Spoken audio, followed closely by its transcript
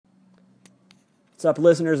What's up,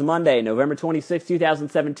 listeners? Monday, November 26,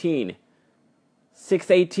 2017,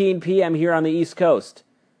 6:18 p.m. here on the East Coast.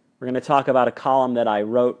 We're going to talk about a column that I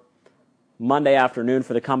wrote Monday afternoon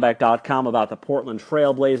for thecomeback.com about the Portland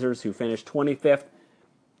Trail Blazers, who finished 25th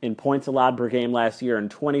in points allowed per game last year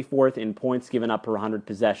and 24th in points given up per 100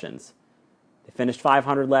 possessions. They finished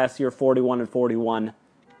 500 last year, 41-41.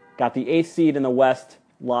 Got the 8th seed in the West,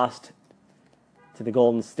 lost to the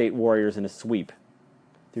Golden State Warriors in a sweep.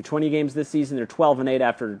 Through 20 games this season, they're 12-8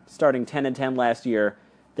 after starting 10-10 last year.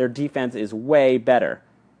 Their defense is way better.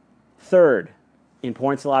 Third in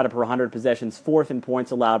points allowed per 100 possessions, fourth in points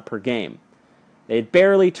allowed per game. They had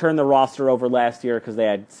barely turned the roster over last year because they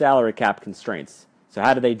had salary cap constraints. So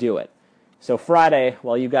how did they do it? So Friday,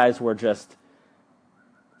 while you guys were just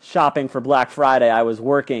shopping for Black Friday, I was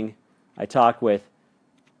working. I talked with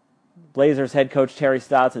Blazers head coach Terry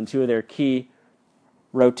Stotts and two of their key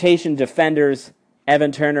rotation defenders,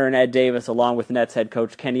 Evan Turner and Ed Davis, along with Nets head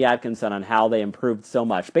coach Kenny Atkinson, on how they improved so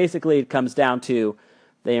much. Basically, it comes down to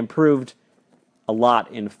they improved a lot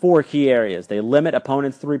in four key areas. They limit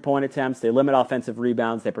opponents' three-point attempts, they limit offensive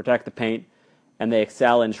rebounds, they protect the paint, and they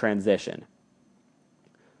excel in transition.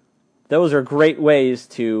 Those are great ways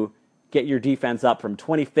to get your defense up from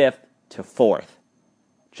 25th to 4th,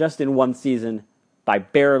 just in one season, by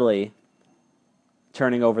barely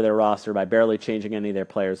turning over their roster, by barely changing any of their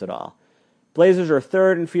players at all. Blazers are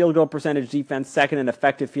third in field goal percentage defense, second in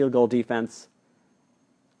effective field goal defense.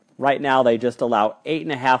 Right now, they just allow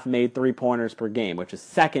 8.5 made three-pointers per game, which is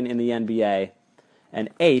second in the NBA, and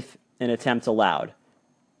 8th in attempts allowed.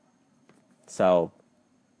 So,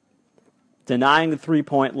 denying the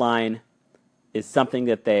three-point line is something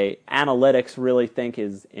that analytics really think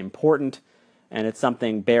is important, and it's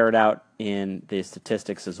something bared out in the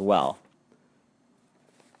statistics as well.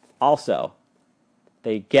 Also,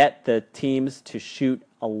 they get the teams to shoot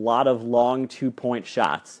a lot of long two-point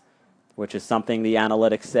shots, which is something the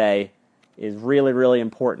analytics say is really, really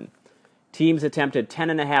important. Teams attempted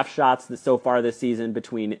 10.5 shots so far this season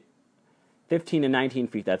between 15 and 19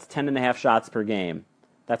 feet. That's 10.5 shots per game.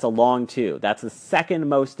 That's a long two. That's the second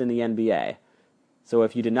most in the NBA. So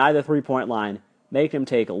if you deny the three-point line, make them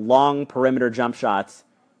take long perimeter jump shots.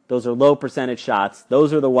 Those are low percentage shots.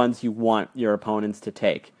 Those are the ones you want your opponents to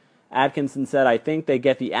take. Atkinson said, I think they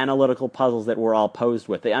get the analytical puzzles that we're all posed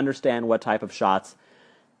with. They understand what type of shots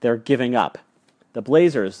they're giving up. The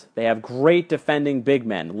Blazers, they have great defending big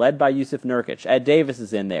men, led by Yusuf Nurkic. Ed Davis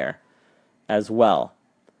is in there as well.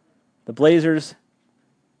 The Blazers,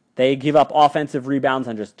 they give up offensive rebounds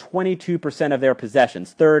on just 22% of their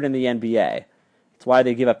possessions, third in the NBA. That's why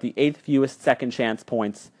they give up the 8th fewest second chance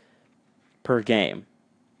points per game.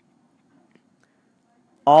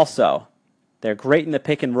 Also, they're great in the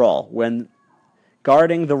pick and roll. When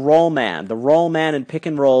guarding the roll man in pick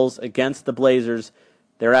and rolls against the Blazers,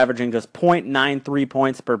 they're averaging just 0.93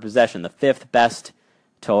 points per possession, the 5th best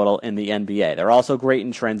total in the NBA. They're also great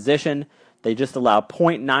in transition. They just allow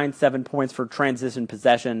 0.97 points for transition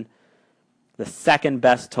possession, the 2nd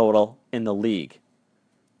best total in the league.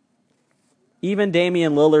 Even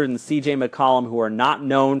Damian Lillard and CJ McCollum, who are not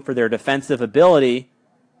known for their defensive ability,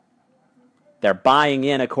 they're buying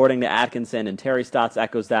in, according to Atkinson, and Terry Stotts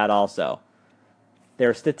echoes that also.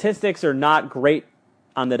 Their statistics are not great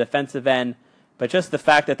on the defensive end, but just the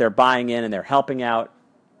fact that they're buying in and they're helping out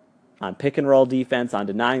on pick-and-roll defense, on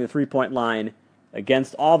denying the three-point line,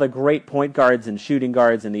 against all the great point guards and shooting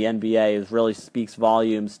guards in the NBA, really speaks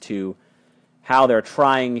volumes to how they're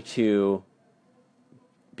trying to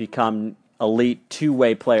become elite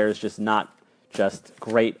two-way players, just not just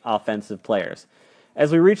great offensive players.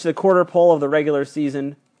 As we reach the quarter pole of the regular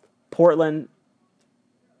season, Portland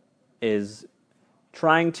is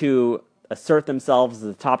trying to assert themselves as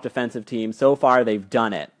the top defensive team. So far, they've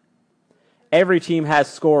done it. Every team has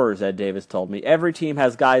scorers, Ed Davis told me. Every team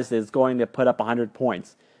has guys that's going to put up 100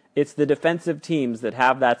 points. It's the defensive teams that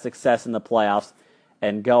have that success in the playoffs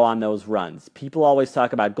and go on those runs. People always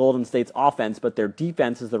talk about Golden State's offense, but their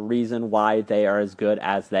defense is the reason why they are as good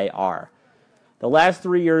as they are. The last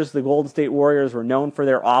 3 years, the Golden State Warriors were known for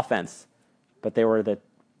their offense, but they were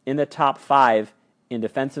in the top 5 in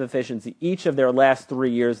defensive efficiency each of their last 3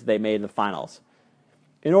 years they made the finals.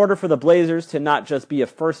 In order for the Blazers to not just be a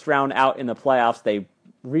first round out in the playoffs, they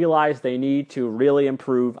realized they need to really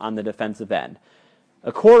improve on the defensive end.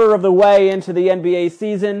 A quarter of the way into the NBA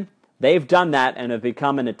season, they've done that and have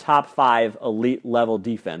become in a top 5 elite level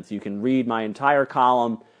defense. You can read my entire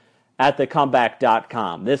column at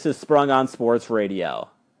thecomeback.com. This is Sprung on Sports Radio.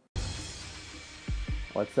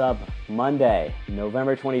 What's up? Monday,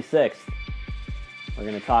 November 26th. We're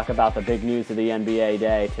going to talk about the big news of the NBA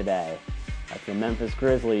day today. That's the Memphis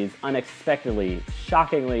Grizzlies unexpectedly,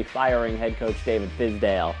 shockingly firing head coach David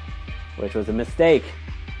Fizdale, which was a mistake.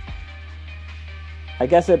 I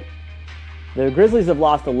guess the Grizzlies have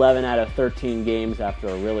lost 11 out of 13 games after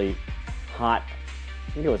a really hot,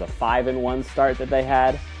 I think it was a 5-1 start that they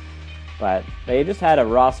had. But they just had a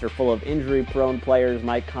roster full of injury-prone players.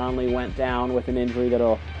 Mike Conley went down with an injury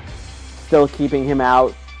that'll still keeping him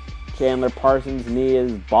out. Chandler Parsons' knee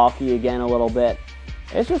is balky again a little bit.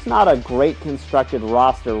 It's just not a great constructed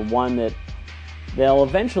roster, one that they'll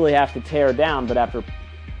eventually have to tear down. But after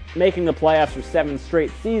making the playoffs for 7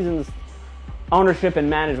 straight seasons, ownership and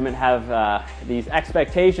management have these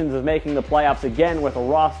expectations of making the playoffs again with a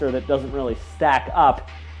roster that doesn't really stack up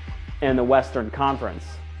in the Western Conference.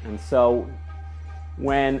 And so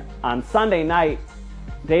when on Sunday night,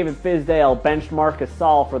 David Fizdale benched Marc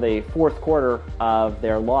Gasol for the fourth quarter of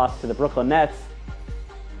their loss to the Brooklyn Nets,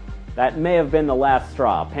 that may have been the last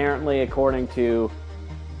straw. Apparently, according to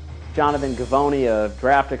Jonathan Givony of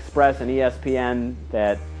Draft Express and ESPN,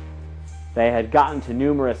 that they had gotten to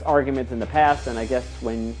numerous arguments in the past, and I guess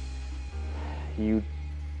when you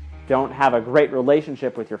don't have a great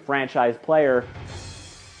relationship with your franchise player,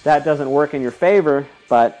 that doesn't work in your favor.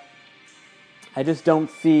 But I just don't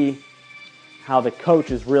see how the coach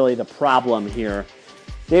is really the problem here.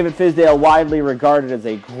 David Fizdale, widely regarded as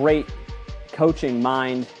a great coaching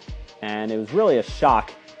mind, and it was really a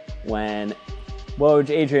shock when Woj,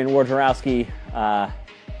 Adrian Wojnarowski,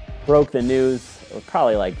 broke the news. It was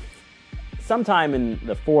probably like sometime in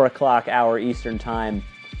the 4 o'clock hour Eastern time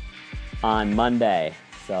on Monday.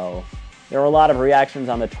 So there were a lot of reactions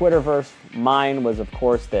on the Twitterverse. Mine was, of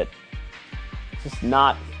course, that just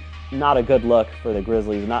not a good look for the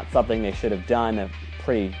Grizzlies, not something they should have done.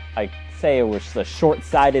 I'd say it was a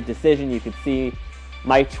short-sighted decision. You could see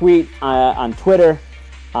my tweet on Twitter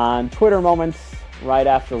Moments right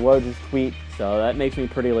after Woj's tweet, so that makes me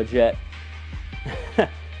pretty legit.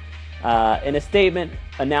 In a statement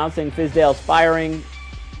announcing Fizdale's firing,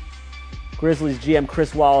 Grizzlies GM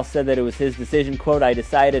Chris Wallace said that it was his decision. Quote, "I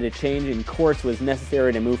decided a change in course was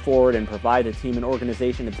necessary to move forward and provide the team and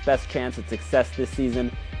organization its best chance at success this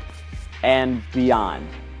season and beyond."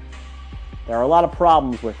 There are a lot of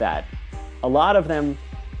problems with that. A lot of them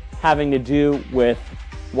having to do with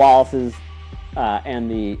Wallace's and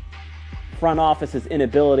the front office's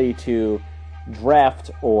inability to draft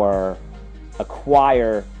or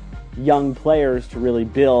acquire young players to really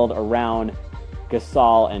build around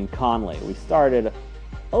Gasol and Conley. We started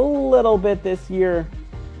a little bit this year,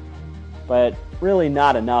 but really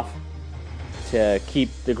not enough to keep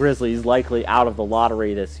the Grizzlies likely out of the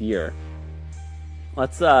lottery this year.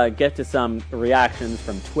 Let's get to some reactions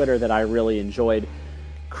from Twitter that I really enjoyed.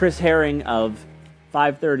 Chris Herring of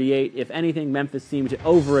 538, "If anything, Memphis seemed to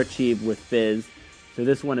overachieve with Fizz, so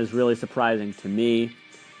this one is really surprising to me."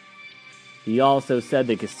 He also said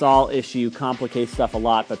the Gasol issue complicates stuff a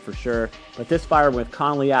lot, but for sure. "But this fire with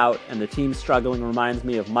Conley out and the team struggling reminds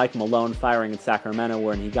me of Mike Malone firing in Sacramento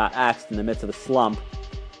when he got axed in the midst of a slump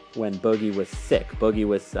when Boogie was sick. Boogie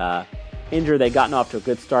was injured, they'd gotten off to a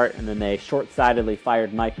good start, and then they short-sightedly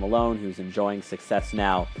fired Mike Malone, who's enjoying success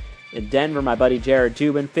now. In Denver, my buddy Jared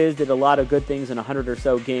Dubin, Fizz did a lot of good things in 100 or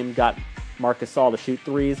so games, got Marc Gasol to shoot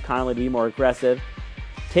threes, Conley to be more aggressive.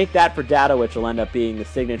 Take that for data, which will end up being the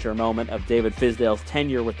signature moment of David Fizdale's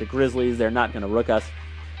tenure with the Grizzlies. They're not going to rook us.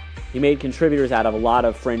 He made contributors out of a lot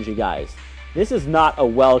of fringy guys. This is not a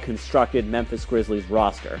well-constructed Memphis Grizzlies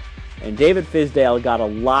roster, and David Fizdale got a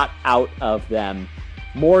lot out of them,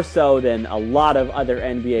 more so than a lot of other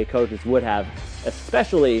NBA coaches would have,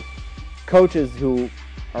 especially coaches who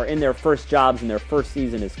are in their first jobs in their first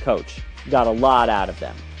season as coach. Got a lot out of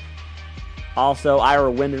them. Also,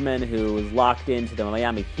 Ira Winderman, who is locked into the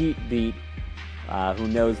Miami Heat beat, who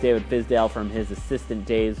knows David Fizdale from his assistant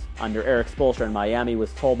days under Eric Spoelstra in Miami,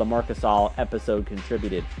 was told the Marc Gasol episode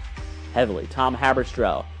contributed heavily. Tom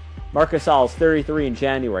Haberstroh, Marc Gasol is 33 in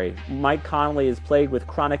January. Mike Conley is plagued with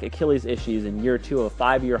chronic Achilles issues in year 2 of a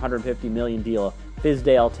 5-year, $150 million deal.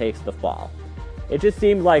 Fizdale takes the fall. It just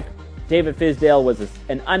seemed like David Fizdale was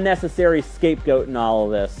an unnecessary scapegoat in all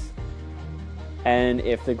of this. And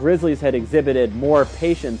if the Grizzlies had exhibited more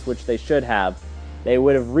patience, which they should have, they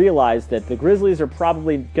would have realized that the Grizzlies are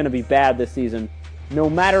probably going to be bad this season, no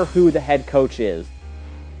matter who the head coach is.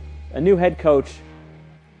 A new head coach,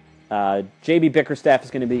 J.B. Bickerstaff, is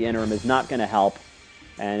going to be interim, is not going to help.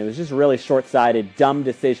 And it was just a really short-sighted, dumb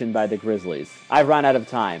decision by the Grizzlies. I've run out of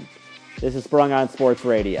time. This is Sprung on Sports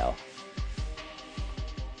Radio.